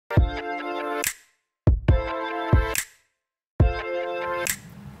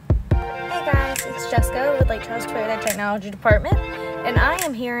Jessica with Lake Charles Toyota Technology Department, and I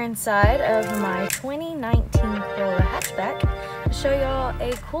am here inside of my 2019 Corley hatchback to show y'all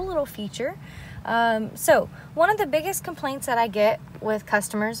a cool little feature. So one of the biggest complaints that I get with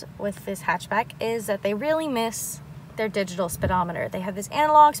customers with this hatchback is that they really miss their digital speedometer. They have this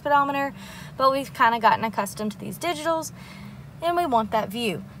analog speedometer, but we've kind of gotten accustomed to these digitals and we want that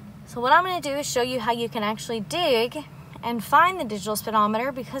view. So what I'm going to do is show you how you can actually dig and find the digital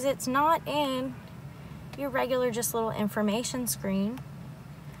speedometer, because it's not in your regular just little information screen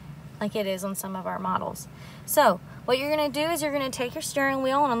like it is on some of our models. So what you're going to do is you're going to take your steering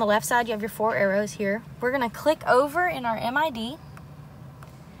wheel, and on the left side you have your 4 arrows here. We're going to click over in our MID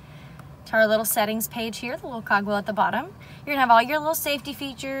to our little settings page here, the little cogwheel at the bottom. You're going to have all your little safety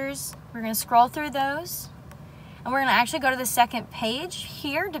features. We're going to scroll through those, and we're going to actually go to the second page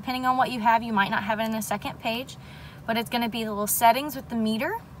here. Depending on what you have, you might not have it in the second page, but it's going to be the little settings with the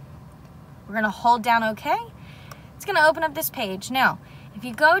meter. We're going to hold down OK. It's going to open up this page. Now, if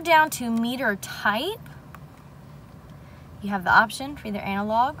you go down to meter type, you have the option for either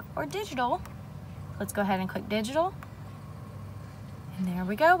analog or digital. Let's go ahead and click digital. And there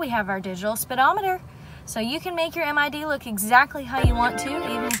we go. We have our digital speedometer. So you can make your MID look exactly how you want to,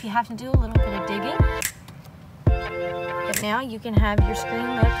 even if you have to do a little bit of digging. But now you can have your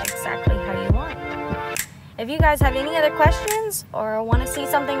screen look exactly how you want. If you guys have any other questions or want to see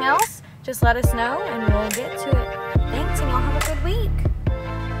something else, just let us know and we'll get to it. Thanks, and y'all have